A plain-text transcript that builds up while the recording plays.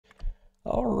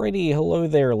Alrighty, hello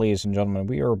there, ladies and gentlemen.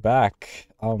 We are back.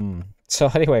 So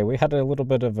anyway, we had a little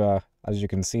bit of as you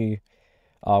can see,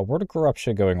 word of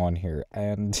corruption going on here,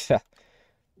 and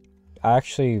I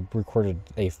actually recorded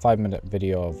a 5-minute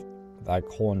video of that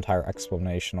whole entire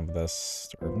explanation of this,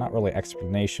 or not really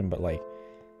explanation, but like,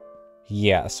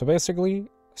 yeah. So basically,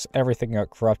 everything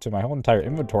got corrupted. My whole entire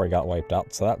inventory got wiped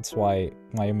out, so that's why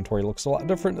my inventory looks a lot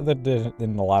different than it did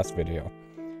in the last video.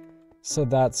 So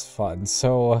that's fun.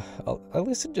 So, at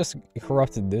least it just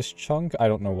corrupted this chunk. I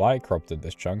don't know why it corrupted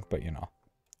this chunk, but you know.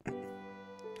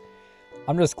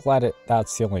 I'm just glad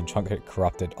that's the only chunk it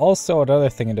corrupted. Also, another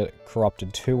thing it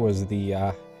corrupted too was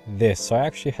the, this. So I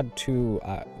actually had to,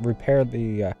 repair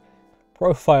the,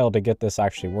 profile to get this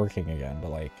actually working again. But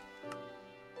like,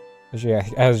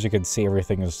 as you can see,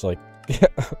 everything is like,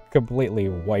 completely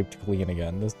wiped clean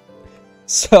again.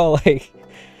 So like,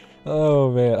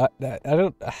 oh man, I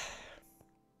don't...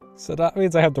 So that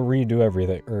means I have to redo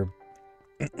everything, or,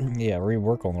 yeah,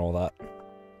 rework on all that.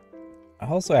 I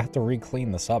also have to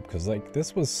re-clean this up, because, like,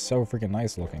 this was so freaking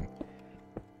nice looking.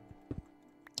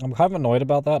 I'm kind of annoyed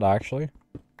about that, actually.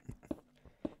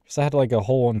 Because I had, like, a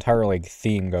whole entire, like,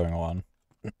 theme going on.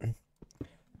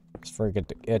 Just for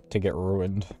it to get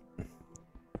ruined.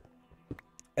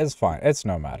 It's fine. It's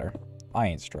no matter. I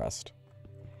ain't stressed.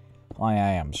 I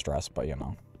am stressed, but, you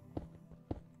know.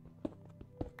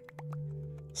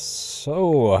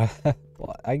 So,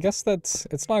 well, I guess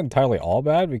it's not entirely all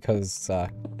bad because,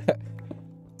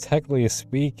 technically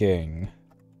speaking,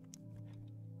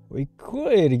 we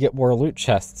could get more loot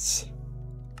chests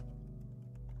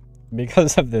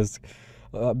because of this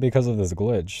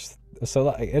glitch. So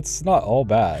it's not all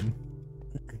bad.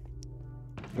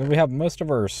 And we have most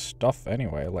of our stuff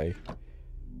anyway, like,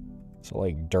 so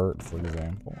like dirt, for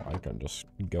example. I could just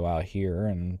go out here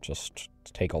and just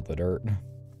take all the dirt.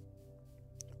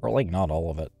 Or, like, not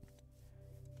all of it.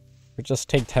 We just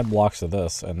take 10 blocks of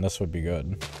this, and this would be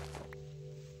good.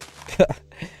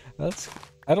 I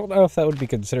don't know if that would be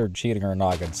considered cheating or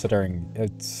not, considering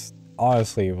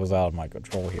honestly, it was out of my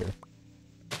control here.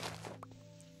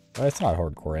 But it's not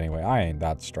hardcore anyway. I ain't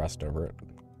that stressed over it.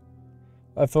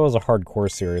 If it was a hardcore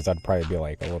series, I'd probably be,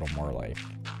 like, a little more, like,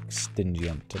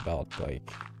 stingent about, like...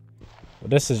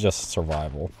 But this is just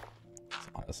survival,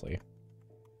 honestly.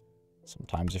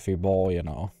 Sometimes if you bowl, you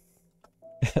know.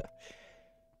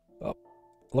 Oh,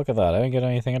 look at that. I didn't get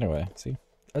anything anyway. See?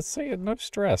 Let's say no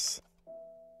stress.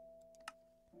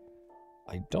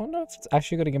 I don't know if it's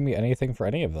actually going to give me anything for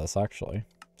any of this, actually.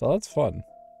 So that's fun.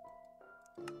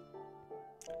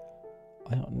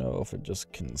 I don't know if it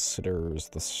just considers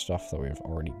the stuff that we've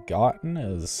already gotten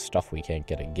as stuff we can't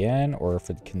get again, or if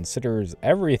it considers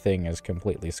everything as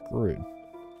completely screwed.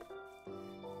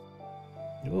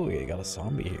 Ooh, you got a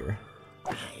zombie here.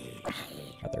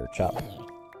 Hi there, chap.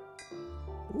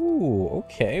 Ooh,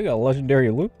 okay, we got a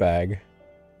legendary loot bag.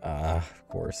 Of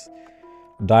course.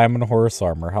 Diamond horse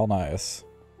armor, how nice.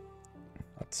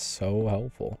 That's so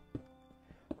helpful.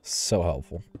 So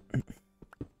helpful. Alright,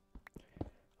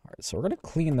 so we're gonna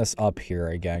clean this up here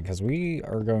again, because we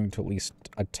are going to at least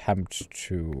attempt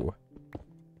to...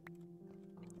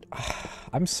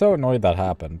 I'm so annoyed that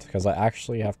happened, because I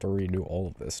actually have to redo all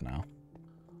of this now.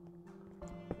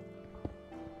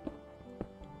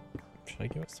 Should I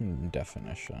give it some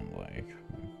definition, like...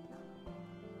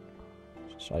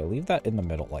 Should I leave that in the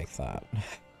middle like that?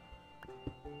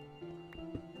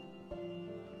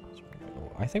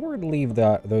 I think we're gonna leave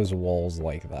those walls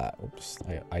like that. Oops,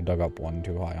 I dug up one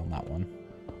too high on that one.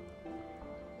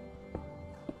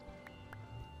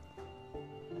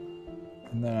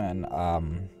 And then, I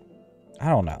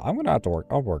don't know. I'm gonna have to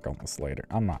I'll work on this later.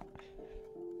 I'm not.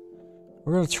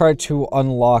 We're gonna try to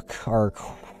unlock our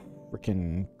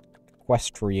freaking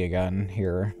quest tree again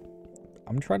here.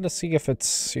 I'm trying to see if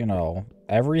it's, you know,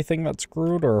 everything that's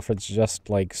screwed, or if it's just,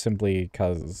 like, simply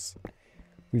because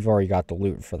we've already got the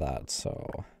loot for that,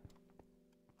 so...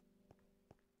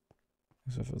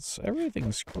 If it's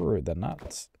everything screwed, then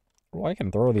that's... Well, I can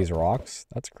throw these rocks.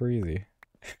 That's crazy.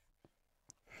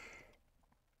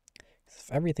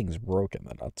 If everything's broken,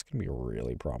 then that's gonna be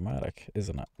really problematic,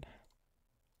 isn't it?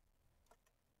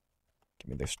 Give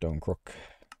me the stone crook.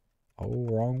 Oh,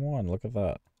 wrong one. Look at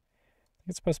that. I think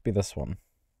it's supposed to be this one.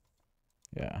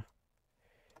 Yeah.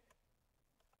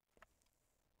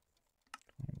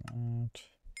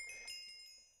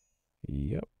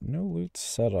 Yep, no loot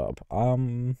set up.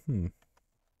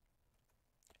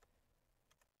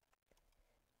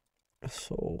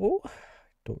 So,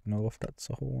 don't know if that's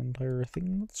the whole entire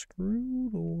thing that's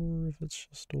screwed, or if it's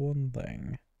just one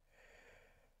thing.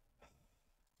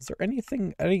 Is there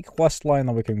any quest line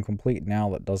that we can complete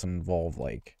now that doesn't involve,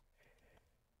 like...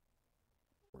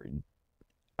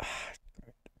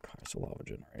 So lava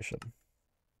generation.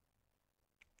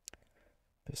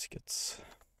 Biscuits.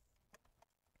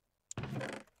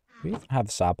 We even have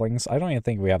saplings. I don't even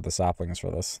think we have the saplings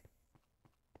for this.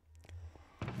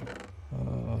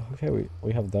 Okay,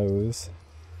 we have those.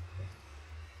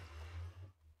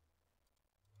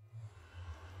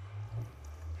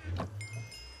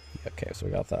 Okay, so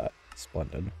we got that.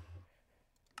 Splendid.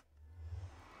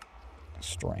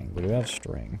 String. Do we have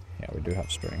string? Yeah, we do have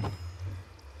string.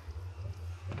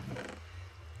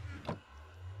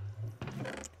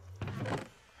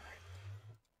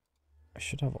 I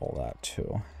should have all that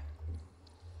too.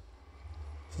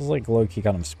 This is like low-key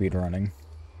kind of speedrunning.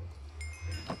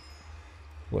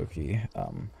 Low-key.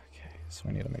 Okay, so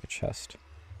we need to make a chest.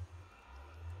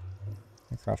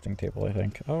 A crafting table, I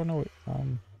think. Oh, no,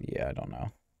 yeah, I don't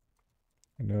know.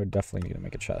 I know I definitely need to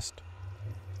make a chest.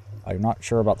 I'm not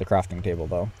sure about the crafting table,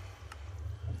 though.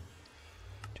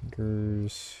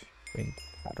 Tinkers, paint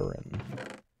pattern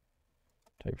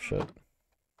type shit.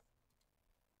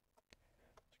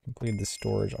 Complete the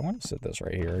storage. I want to set this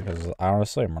right here, because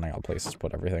honestly, I'm running out of places to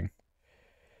put everything.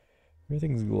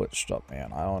 Everything's glitched up,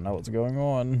 man. I don't know what's going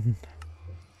on.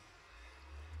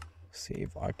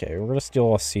 Save. Okay, we're gonna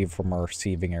steal a sieve from our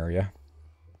sieving area.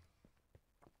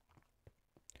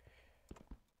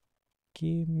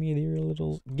 Give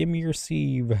me your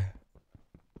sieve.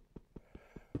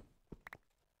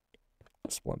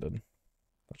 Splendid.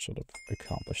 That should have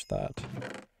accomplished that.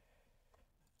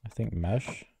 I think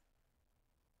mesh.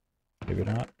 Maybe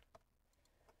not.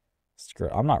 Screw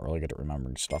it. I'm not really good at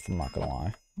remembering stuff, I'm not gonna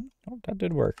lie. Oh, that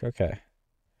did work. Okay.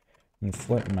 And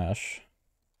flint mesh.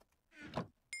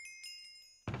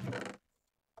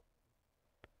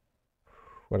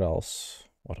 What else?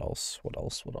 What else? What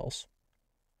else? What else?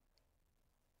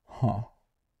 Huh.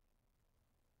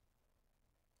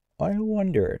 I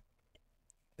wonder,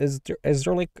 is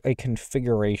there like a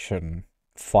configuration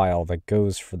file that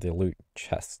goes for the loot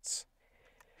chests?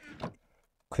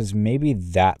 Because maybe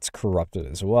that's corrupted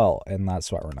as well, and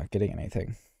that's why we're not getting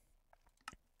anything.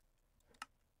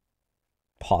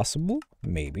 Possible?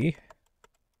 Maybe.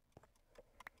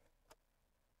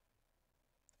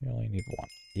 We only need one.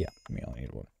 Yeah, we only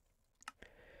need one.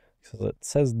 So it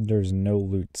says there's no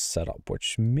loot setup,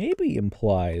 which maybe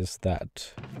implies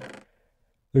that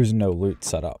there's no loot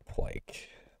setup. Like,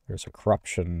 there's a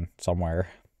corruption somewhere.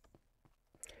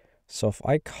 So if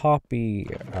I copy,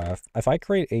 if I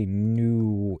create a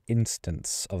new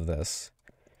instance of this,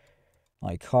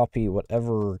 I copy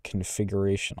whatever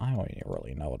configuration, I don't even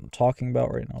really know what I'm talking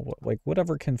about right now, like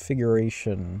whatever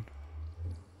configuration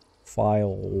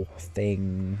file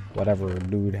thing, whatever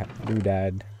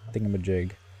doodad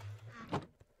thingamajig.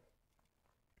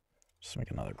 Just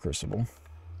make another crucible.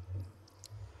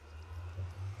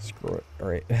 Screw it.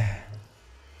 Alright.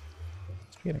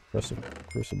 Let's be getting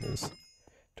crucibles.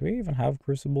 Do we even have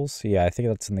crucibles? Yeah, I think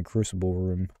that's in the crucible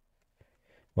room.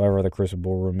 Whatever the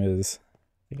crucible room is.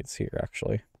 I think it's here,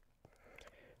 actually.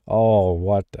 Oh,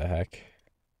 what the heck.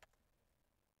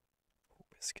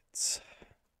 Biscuits.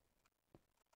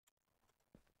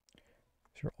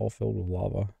 These are all filled with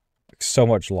lava. Like, so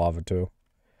much lava, too.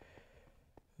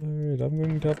 Alright, I'm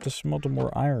going to have to smelt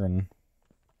more iron.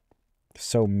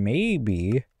 So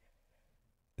maybe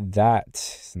that,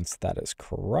 since that is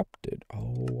corrupted. Oh,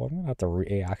 I'm going to have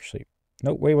to actually...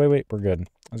 No, wait, we're good.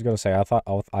 I was going to say,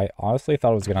 I honestly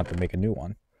thought I was going to have to make a new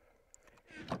one.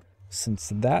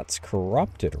 Since that's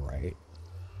corrupted, right?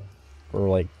 Or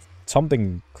like,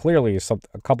 something, clearly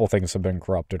a couple things have been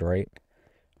corrupted, right?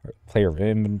 Player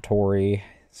inventory.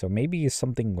 So maybe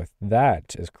something with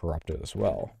that is corrupted as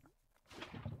well.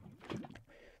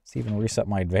 Let's even reset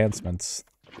my advancements.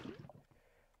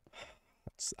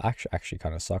 That's actually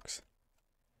kind of sucks.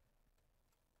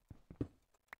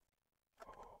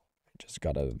 Just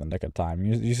got it in the nick of time.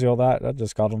 You see all that? That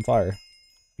just got on fire.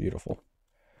 Beautiful.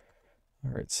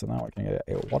 Alright, so now I can get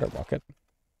a water bucket.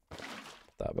 Put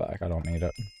that back. I don't need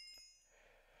it.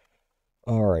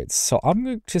 Alright, so I'm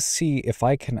going to see if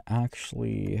I can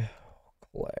actually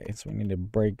clay. So we need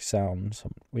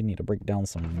to break down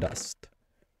some dust.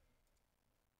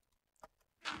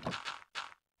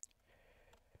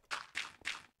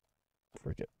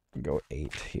 Forget, go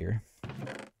 8 here.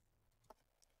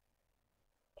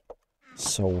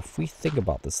 So if we think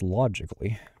about this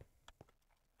logically,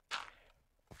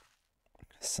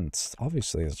 since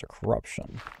obviously there's a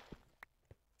corruption,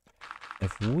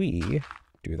 if we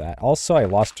do that, also I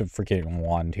lost a freaking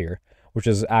wand here, which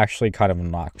is actually kind of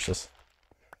obnoxious.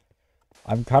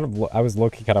 I was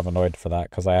low-key kind of annoyed for that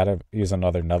because I had to use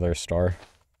another nether star.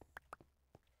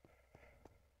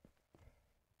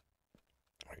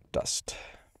 Dust.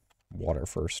 Water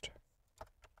first.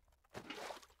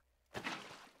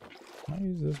 Can I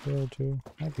use this barrel too?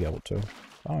 Might be able to. I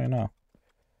don't even know.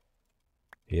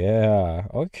 Yeah,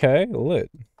 okay, lit.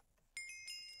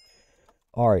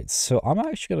 Alright, so I'm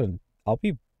actually gonna... I'll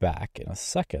be back in a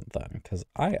second then, because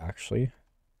I'm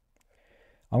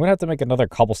gonna have to make another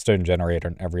cobblestone generator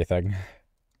and everything.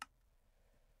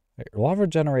 Right, lava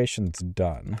generation's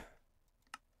done.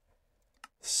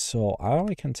 So I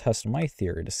only can test my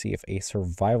theory to see if a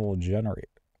survival generator...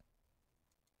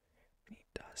 We need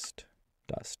dust.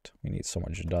 Dust. We need so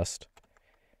much dust.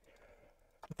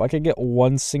 If I could get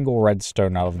one single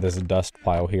redstone out of this dust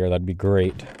pile here, that'd be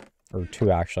great. Or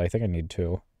two, actually. I think I need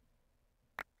two.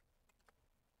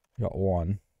 Got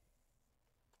one.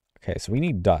 Okay, so we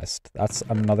need dust. That's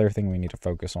another thing we need to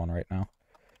focus on right now.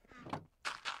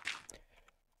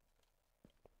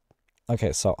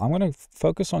 Okay, so I'm going to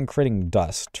focus on creating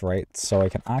dust, right? So I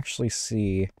can actually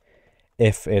see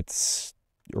if it's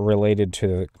related to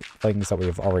the things that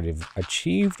we've already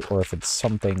achieved or if it's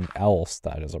something else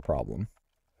that is a problem.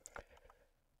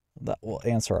 That will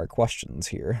answer our questions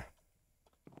here.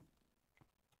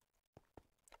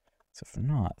 So if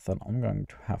not, then I'm going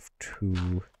to have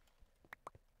to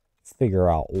figure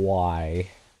out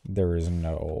why there is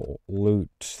no loot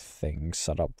thing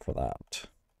set up for that.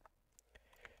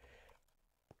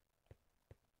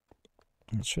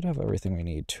 It should have everything we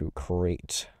need to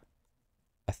create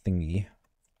a thingy.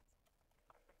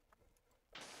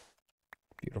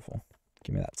 Beautiful.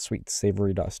 Give me that sweet,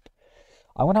 savory dust.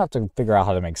 I'm gonna have to figure out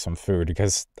how to make some food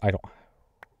because I don't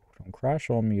crash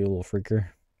on me, you little freaker.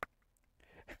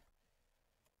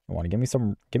 I want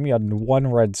to give me one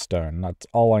redstone. That's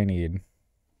all I need.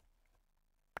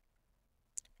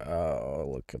 Oh,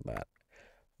 look at that.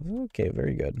 Okay,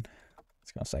 very good. I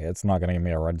was gonna say it's not gonna give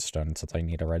me a redstone since I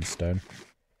need a redstone.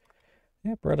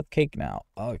 Yep, we're out of cake now.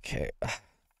 Okay. Let's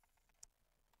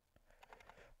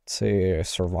see, a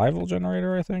survival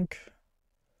generator, I think.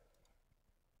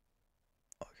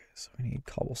 Okay, so we need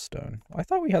cobblestone. I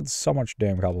thought we had so much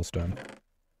damn cobblestone.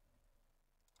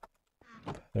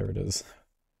 There it is.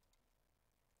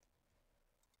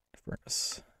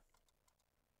 Furnace.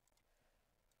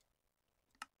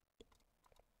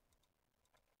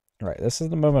 Right, this is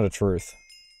the moment of truth.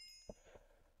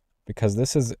 Because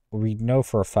this is, we know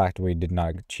for a fact we did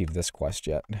not achieve this quest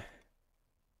yet.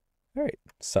 Alright,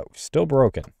 so, still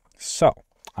broken. So,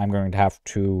 I'm going to have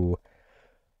to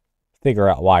figure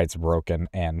out why it's broken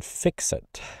and fix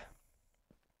it.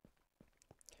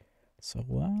 So,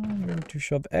 I'm going to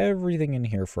shove everything in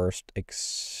here first,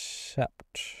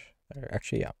 except...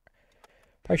 Actually, yeah.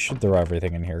 I should throw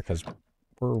everything in here because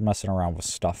we're messing around with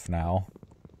stuff now.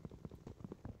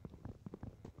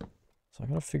 So I'm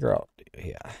going to figure out,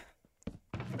 yeah.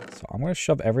 So I'm going to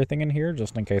shove everything in here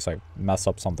just in case I mess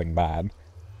up something bad.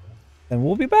 And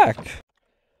we'll be back.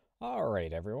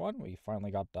 Alright, everyone. We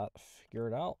finally got that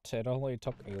figured out. It only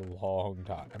took a long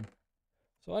time.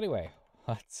 So anyway,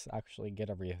 let's actually get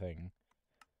everything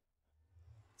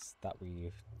that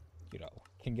we, you know,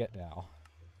 can get now.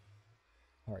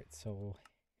 Alright, so...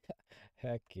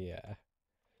 Heck yeah.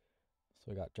 So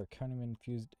we got Draconium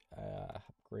infused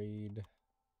upgrade,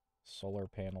 solar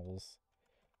panels,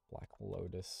 Black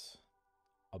Lotus,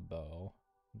 a bow,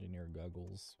 engineer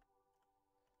goggles,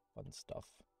 fun stuff.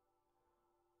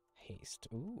 Haste,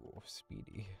 ooh,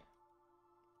 speedy.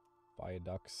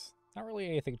 Viaducts, not really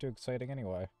anything too exciting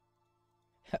anyway.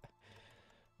 Oh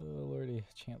lordy,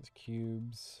 chance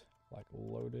cubes, Black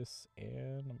Lotus,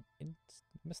 and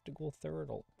mystical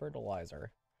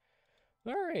fertilizer.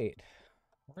 Alright,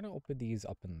 we're gonna open these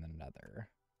up in the nether.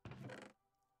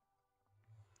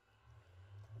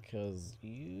 Because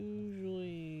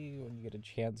usually when you get a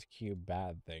chance cube,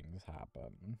 bad things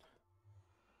happen.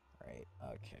 Right,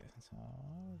 okay, so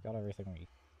we got everything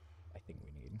I think we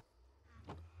need.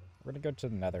 We're gonna go to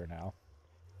the nether now.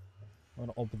 I'm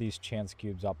gonna open these chance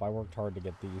cubes up. I worked hard to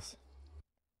get these.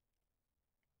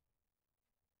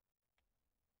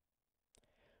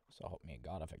 So help me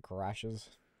God if it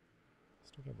crashes.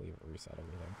 Still can't believe it reset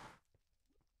everything.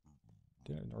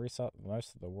 Didn't reset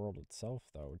most of the world itself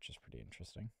though, which is pretty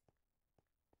interesting.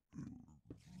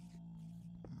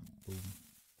 Boom.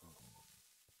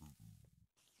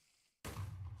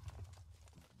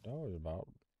 That was about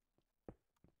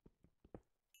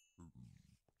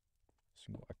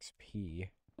single XP.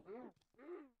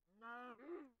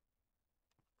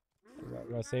 We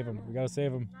gotta save him. We gotta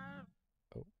save him.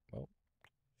 Oh, well.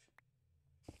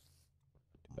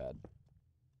 Too bad.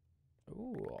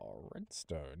 Ooh,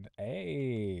 redstone.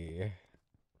 Hey.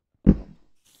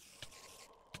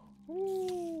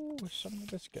 Ooh, some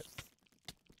biscuit.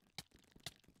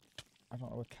 I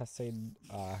don't know what Cascade.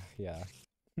 Yeah.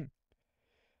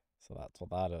 So that's what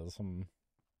that is.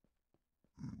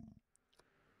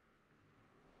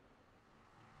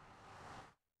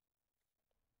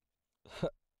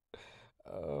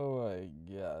 Oh my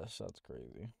gosh, that's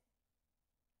crazy.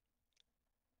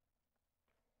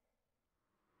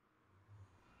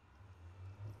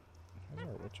 There's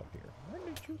our witch up here. Where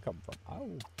did you come from?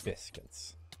 Oh,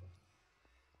 biscuits.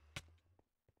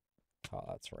 Oh,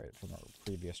 that's right, from our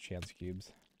previous chance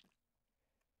cubes.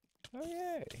 Oh,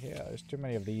 yeah, yeah, there's too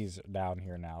many of these down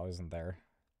here now, isn't there?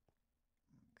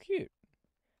 Cute.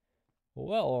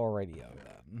 Well, already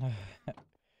then.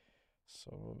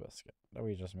 So, biscuit.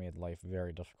 We just made life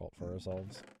very difficult for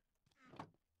ourselves.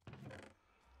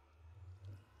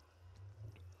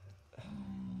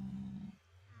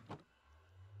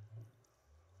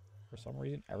 For some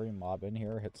reason, every mob in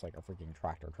here hits like a freaking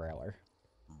tractor trailer.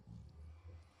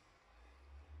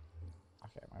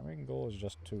 Okay, my main goal is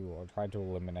just to try to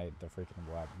eliminate the freaking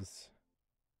webs.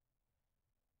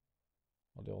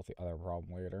 I'll deal with the other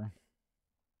problem later.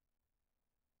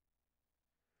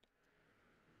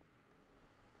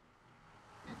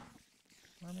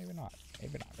 Or maybe not.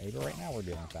 Maybe not. Maybe right now we're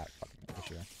dealing with that fucking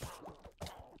issue.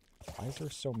 Why is there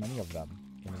so many of them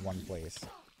in one place?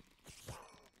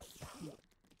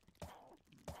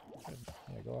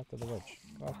 Yeah, go after the witch.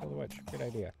 Go after the witch. Great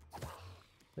idea.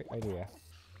 Great idea.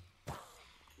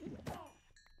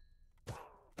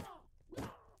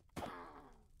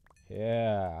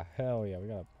 Yeah, hell yeah, we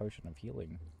got a potion of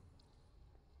healing.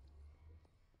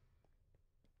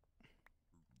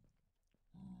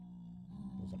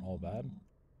 Wasn't all bad.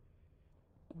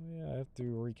 Oh yeah, I have to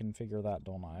reconfigure that,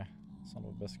 don't I? Son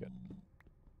of a biscuit.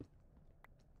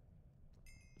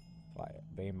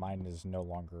 Vein mine is no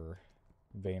longer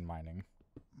vein mining.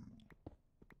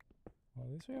 Well,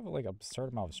 at least we have like a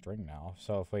certain amount of string now.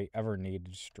 So if we ever need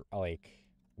like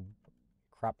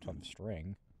crap ton of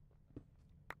string,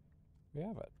 we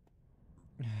have it.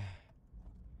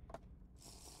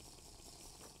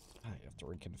 I have to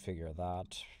reconfigure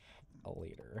that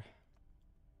later.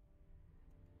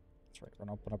 That's right, we're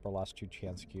gonna open up our last 2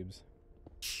 chance cubes.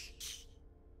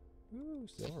 Ooh,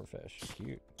 silverfish.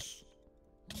 Cute.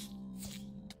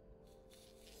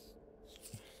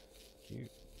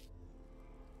 Cute.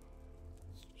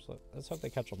 So let's hope they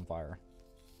catch on fire.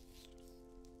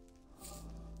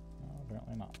 No,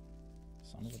 apparently not.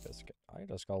 Son of a biscuit. I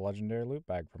just got a legendary loot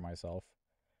bag for myself.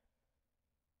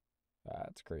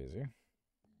 That's crazy.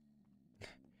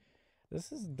 This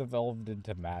has developed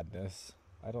into madness.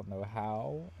 I don't know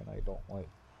how, and I don't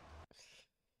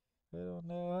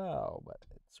know how, but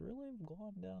it's really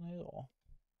gone downhill.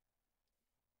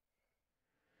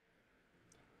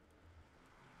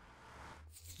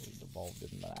 It devolved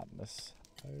into madness.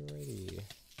 Alrighty.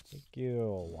 Thank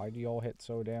you. Why do y'all hit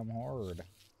so damn hard?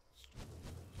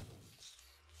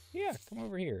 Yeah, come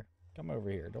over here. Come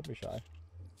over here. Don't be shy.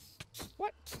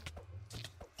 What?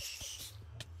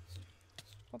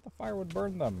 Thought the fire would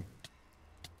burn them.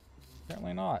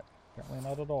 Apparently not. Apparently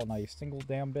not at all. Not a single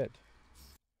damn bit.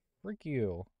 Freak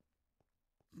you.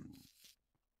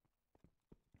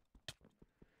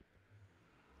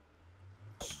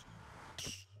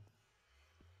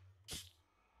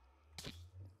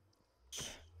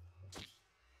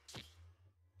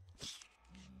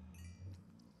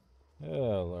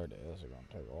 Oh, Lord, this is going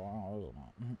to take a while,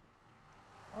 isn't it?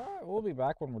 Alright, we'll be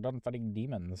back when we're done fighting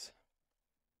demons.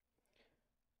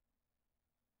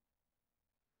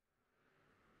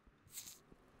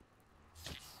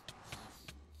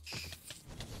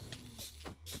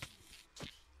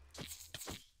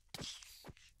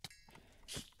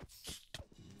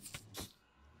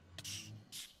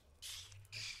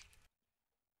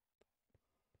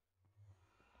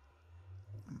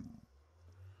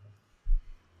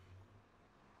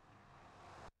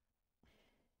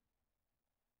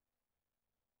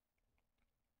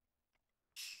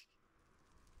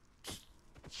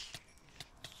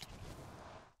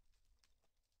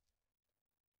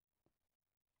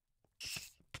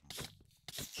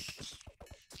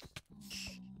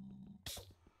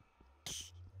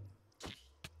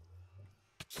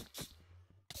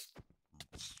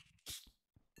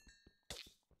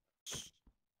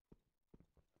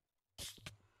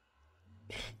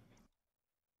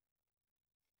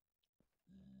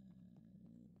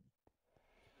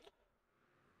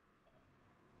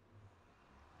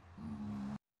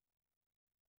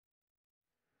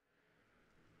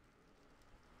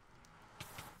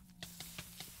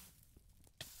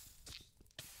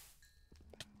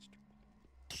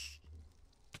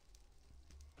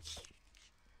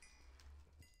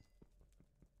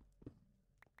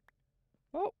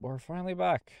 Oh, we're finally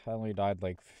back. I only died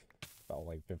like, about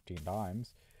like 15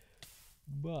 times.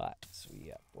 But, so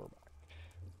yeah, we're back.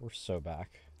 We're so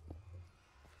back.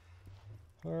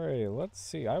 Alright, let's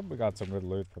see. I hope we got some good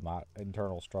loot from that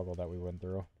internal struggle that we went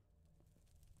through.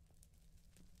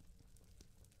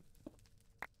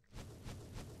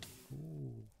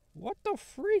 Ooh. What the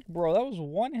freak, bro? That was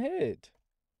one hit.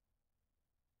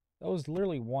 That was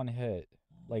literally one hit.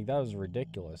 Like, that was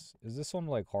ridiculous. Is this one,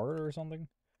 like, harder or something?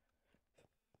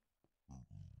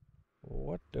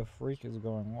 What the freak is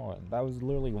going on? That was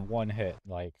literally one hit.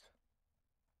 Like,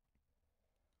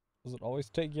 does it always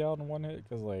take you out in one hit?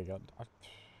 Because, like, so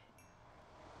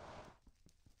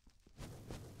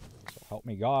help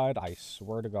me God. I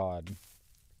swear to God.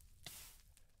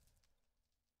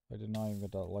 I did not even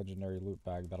get that legendary loot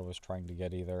bag that I was trying to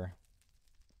get either.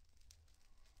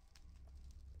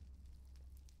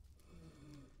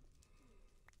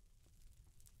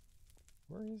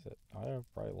 Where is it? I have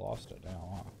probably lost it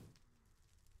now, huh?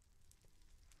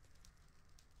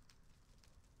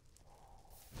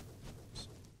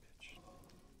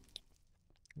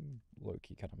 I'm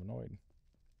low-key kind of annoyed.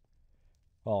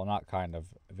 Well, not kind of.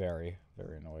 Very,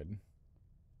 very annoyed.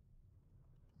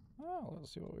 Oh,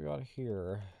 let's see what we got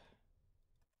here.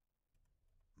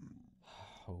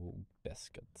 Oh,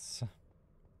 biscuits.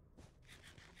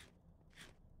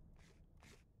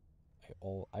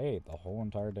 I ate the whole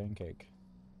entire dang cake.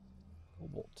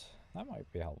 Cobalt. That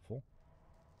might be helpful.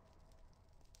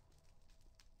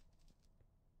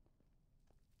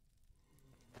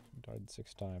 Died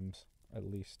 6 times, at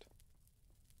least.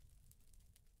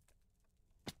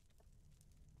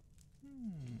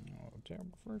 Oh,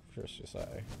 terrible breakfast, you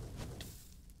say?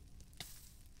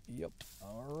 Yep.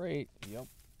 Alright, yep.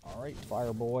 Alright,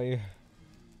 fire boy.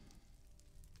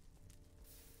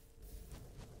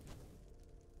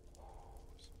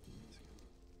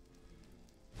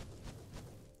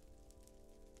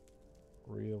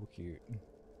 Real cute.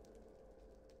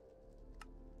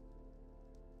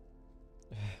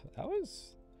 That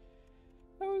was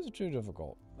too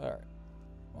difficult. Alright.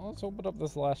 Well, let's open up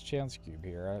this last chance cube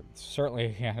here. I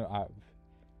certainly can't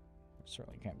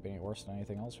be any worse than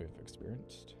anything else we've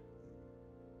experienced.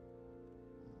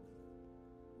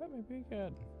 That may be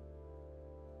good.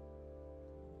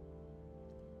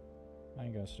 I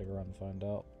ain't gonna stick around and find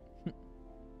out.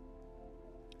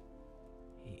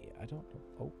 Hey, I don't know.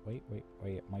 Oh, wait.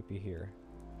 It might be here.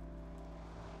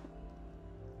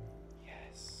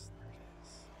 Yes, there it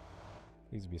is.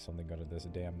 Please be something good at this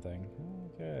damn thing.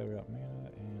 Okay, we got mana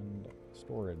and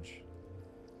storage.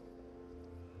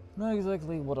 Not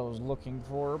exactly what I was looking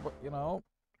for, but you know,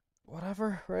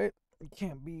 whatever, right? You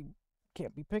can't be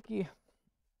picky.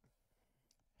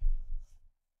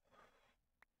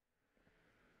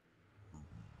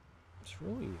 It's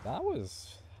really that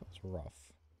was rough.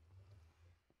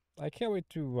 I can't wait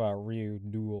to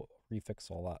refix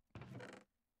all that.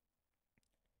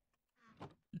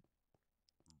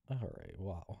 Alright,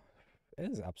 wow. It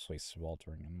is absolutely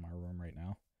sweltering in my room right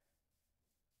now.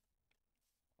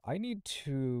 I need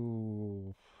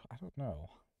to... I don't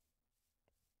know.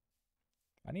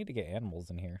 I need to get animals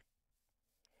in here.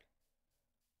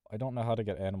 I don't know how to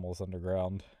get animals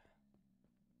underground.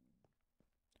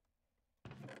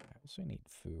 I also need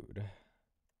food.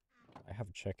 I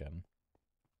have chicken.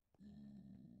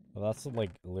 Well, that's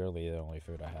like literally the only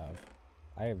food I have.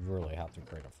 I really have to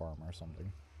create a farm or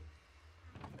something.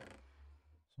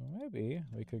 So maybe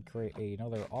we could create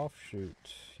another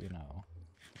offshoot, you know.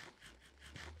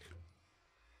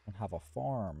 And have a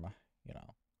farm, you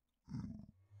know.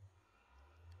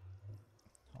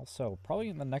 Also, probably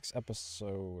in the next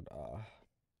episode,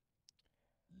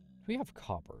 we have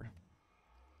copper.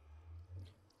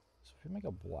 So if we make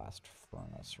a blast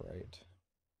furnace, right?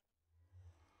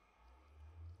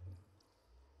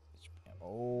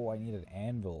 Oh, I need an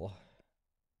anvil.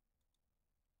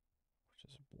 Which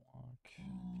is a block.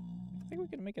 I think we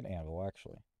can make an anvil,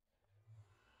 actually.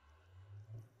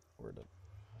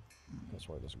 That's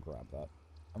where I just grab that.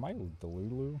 Am I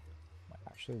Delulu? Am I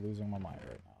actually losing my mind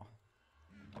right now?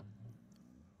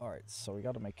 Alright, so we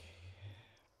gotta make...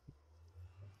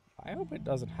 I hope it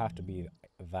doesn't have to be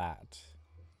that.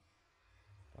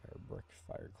 Fire brick,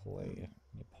 fire clay.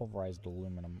 Pulverized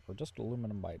aluminum, or just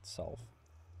aluminum by itself.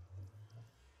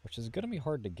 Which is gonna be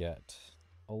hard to get.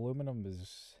 Aluminum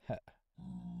is gonna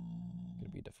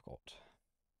be difficult.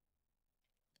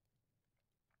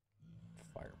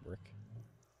 Fire brick.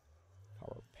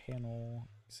 Power panel.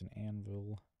 It's an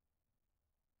anvil.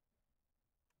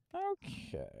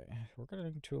 Okay. We're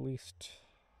going to at least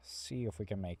see if we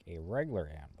can make a regular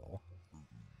anvil.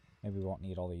 Maybe we won't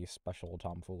need all these special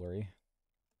tomfoolery.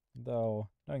 Though,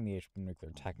 knowing the HP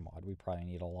nuclear tech mod, we probably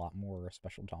need a lot more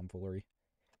special tomfoolery.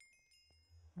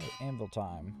 Alright, anvil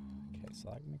time. Okay, so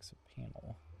that makes a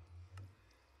panel.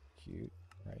 Cute,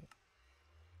 right?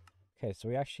 Okay, so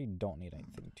we actually don't need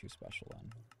anything too special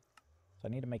then. So I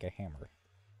need to make a hammer.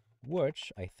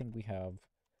 Which, I think we have...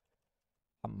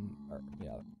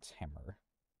 yeah, it's hammer.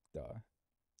 Duh.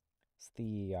 It's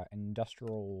the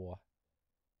industrial...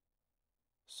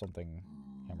 something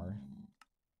hammer.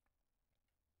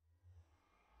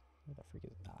 What the freak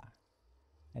is...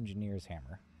 engineer's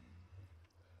hammer.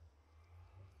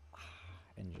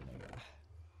 Engineer.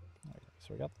 Alright,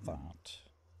 so we got that.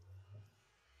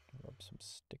 Rub some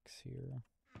sticks here.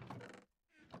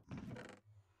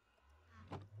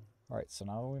 Alright, so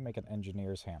now we make an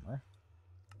engineer's hammer.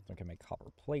 So we can make copper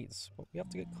plates, but we have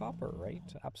to get copper, right?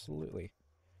 Absolutely.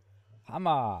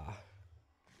 Hammer!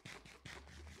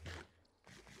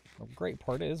 The great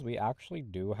part is we actually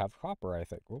do have copper, I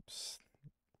think. Whoops.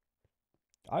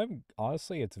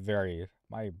 Honestly, it's very...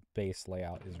 my base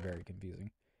layout is very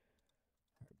confusing.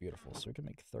 Right, beautiful. So we can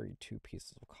make 32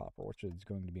 pieces of copper, which is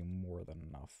going to be more than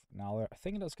enough. Now, the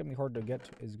thing that's going to be hard to get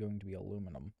is going to be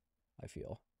aluminum, I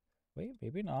feel. Wait,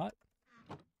 maybe not.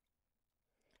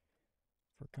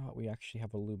 Forgot we actually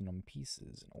have aluminum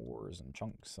pieces and ores and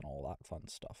chunks and all that fun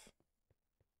stuff.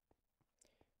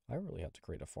 I really have to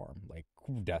create a farm, like,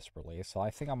 desperately. So I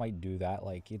think I might do that,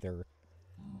 like, either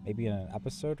maybe in an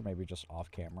episode or maybe just off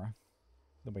camera.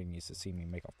 Nobody needs to see me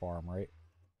make a farm, right?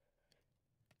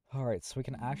 Alright, so we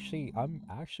can actually... I'm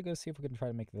actually going to see if we can try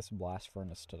to make this blast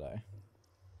furnace today.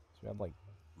 So we have, like,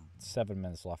 7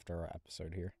 minutes left of our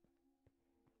episode here.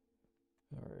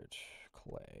 Alright,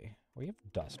 clay. We have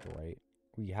dust, right?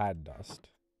 We had dust.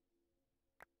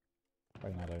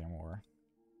 Probably not anymore.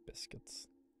 Biscuits.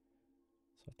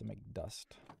 So I have to make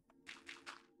dust.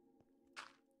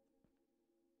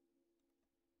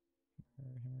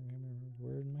 Hammer.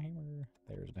 Where's my hammer?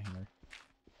 There's my hammer.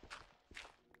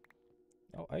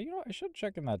 Oh, you know, I should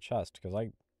check in that chest, because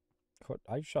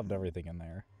I shoved everything in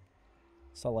there.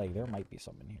 So, like, there might be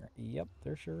some in here. Yep,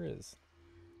 there sure is.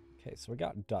 Okay, so we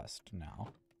got dust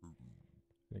now.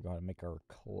 We're gonna go ahead and make our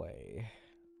clay.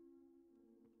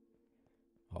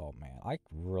 Oh, man. I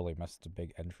really missed the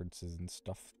big entrances and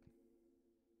stuff.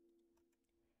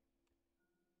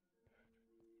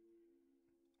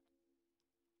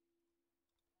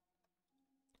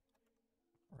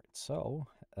 Alright, so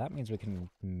that means we can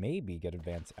maybe get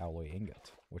advanced alloy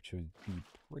ingot, which would be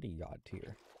pretty god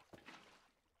tier.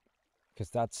 Because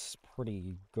that's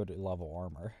pretty good level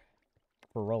armor.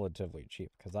 For relatively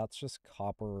cheap, because that's just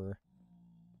copper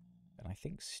and I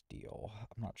think steel.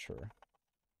 I'm not sure.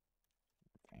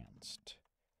 Advanced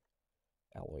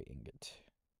alloy ingot.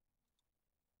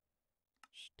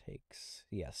 Which takes,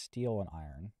 yeah, steel and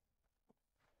iron.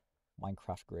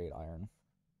 Minecraft grade iron.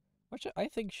 Which I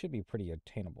think should be pretty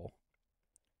attainable.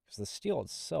 Because the steel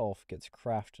itself gets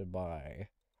crafted by,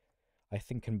 I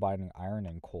think, combining iron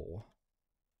and coal.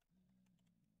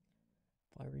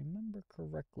 If I remember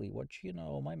correctly, which, you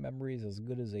know, my memory is as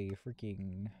good as a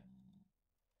freaking...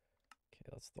 Okay,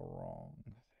 that's the wrong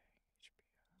thing.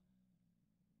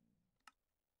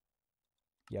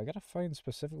 Yeah, I gotta find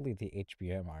specifically the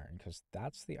HBM iron, because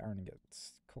that's the iron that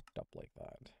gets cooked up like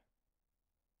that.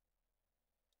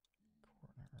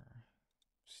 Corner.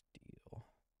 Steel.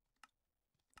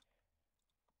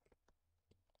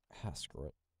 Screw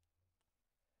it.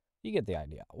 You get the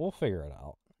idea. We'll figure it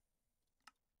out.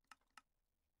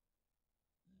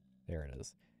 There it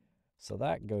is. So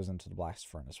that goes into the blast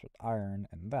furnace with iron,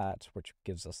 and that, which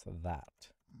gives us that.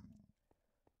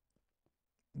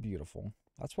 Beautiful.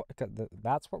 That's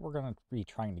what we're going to be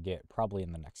trying to get, probably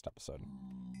in the next episode.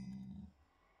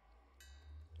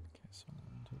 Okay, so I'm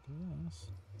going to take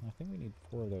this. I think we need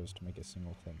 4 of those to make a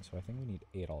single thing, so I think we need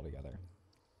 8 altogether.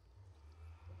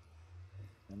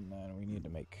 And then we need to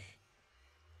make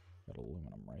that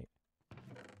aluminum, right?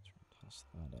 So toss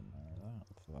that in there,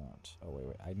 that. Oh,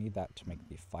 wait. I need that to make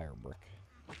the fire brick.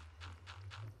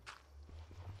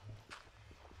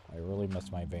 I really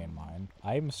miss my vein mine.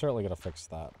 I'm certainly going to fix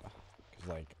that. Because,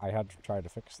 like, I had to try to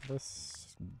fix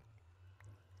this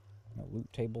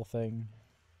loot table thing.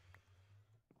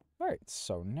 Alright,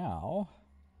 so now...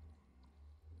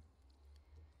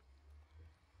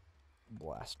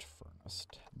 Blast furnace.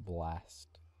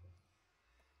 Blast.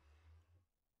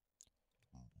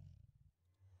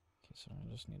 Okay, so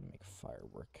I just need to make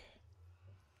firework.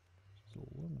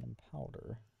 Aluminum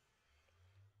powder.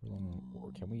 Aluminum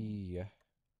ore. Can we...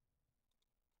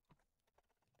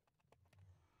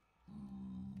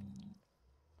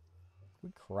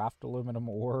 we craft aluminum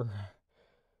ore?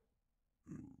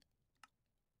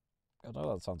 I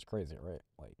know that sounds crazy, right?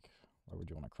 Like, why would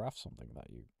you want to craft something that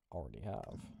you already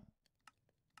have?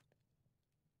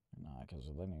 Nah, because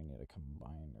then you need a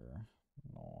combiner.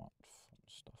 Not fun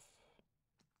stuff.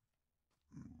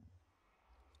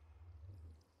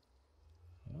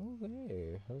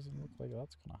 Really? Doesn't look like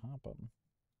that's gonna happen.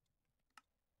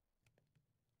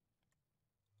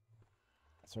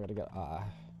 So I gotta get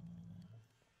grinder.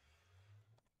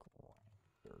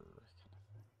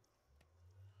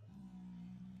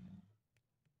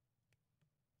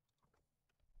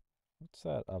 What's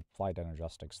that applied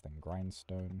energistics thing?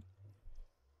 Grindstone.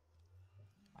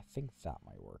 I think that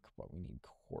might work, but we need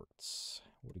quartz.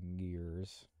 Wooden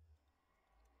gears.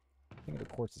 I think the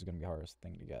quartz is gonna be the hardest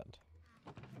thing to get.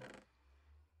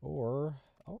 Or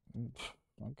oh,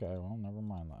 okay, well never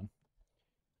mind then.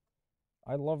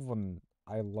 I love when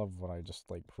I just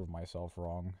like prove myself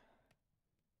wrong.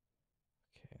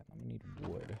 Okay, and then we need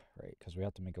wood, right? Because we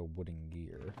have to make a wooden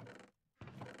gear.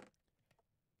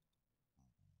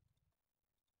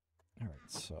 Alright,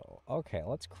 so, okay,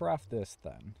 let's craft this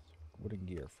then. Wooden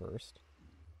gear first.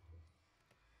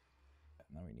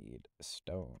 And then we need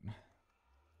stone.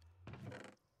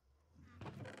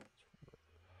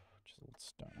 Just a little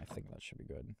stone. I think that should be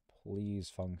good. Please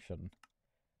function.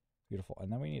 Beautiful.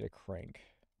 And then we need a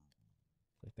crank.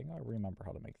 I think I remember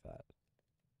how to make that.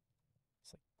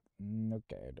 It's like,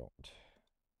 okay, I don't.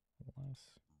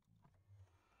 Unless...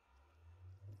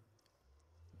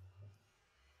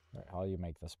 Alright, how do you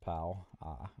make this, pal?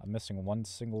 I'm missing one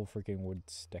single freaking wood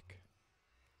stick.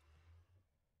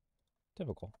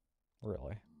 Typical.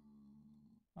 Really.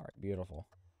 Alright, beautiful.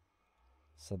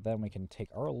 So then we can take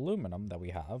our aluminum that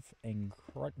we have and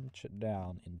crunch it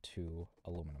down into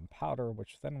aluminum powder,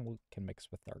 which then we can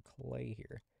mix with our clay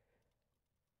here.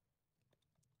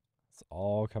 It's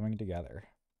all coming together.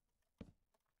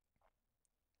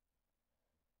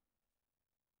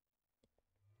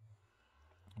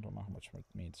 I don't know how much it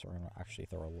needs, so we're going to actually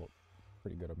throw a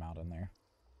pretty good amount in there.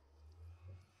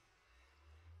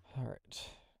 Alright.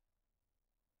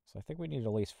 So I think we need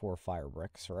at least 4 fire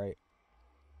bricks, right?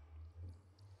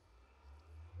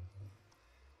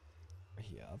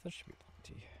 Yeah, that should be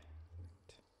plenty.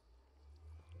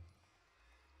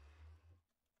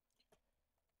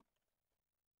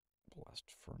 Blast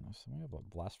furnace. We have a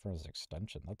blast furnace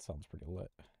extension. That sounds pretty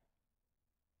lit.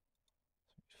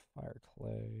 So fire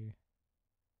clay.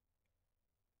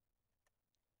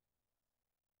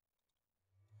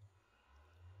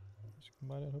 Just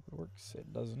combine it, hope it works.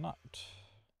 It does not.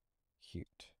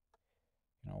 Cute.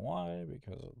 You know why?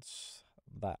 Because it's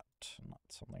that, not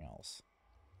something else.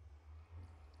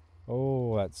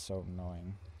 Oh, that's so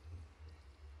annoying.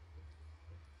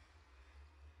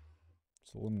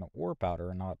 It's aluminum ore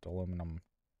powder, not aluminum.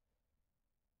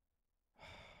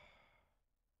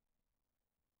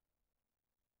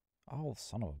 Oh,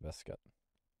 son of a biscuit.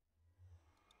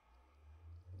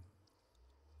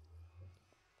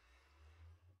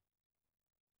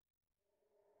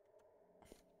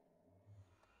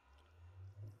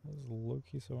 This is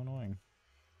low-key so annoying.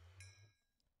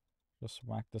 Just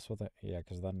whack this with it. Yeah,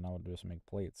 because then I would just make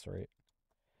plates, right?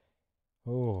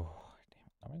 Oh, damn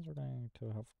it. That means we're going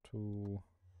to have to...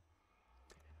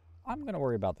 I'm going to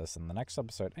worry about this in the next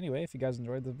episode. Anyway, if you guys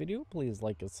enjoyed the video, please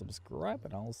like and subscribe,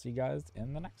 and I'll see you guys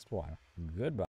in the next one. Goodbye.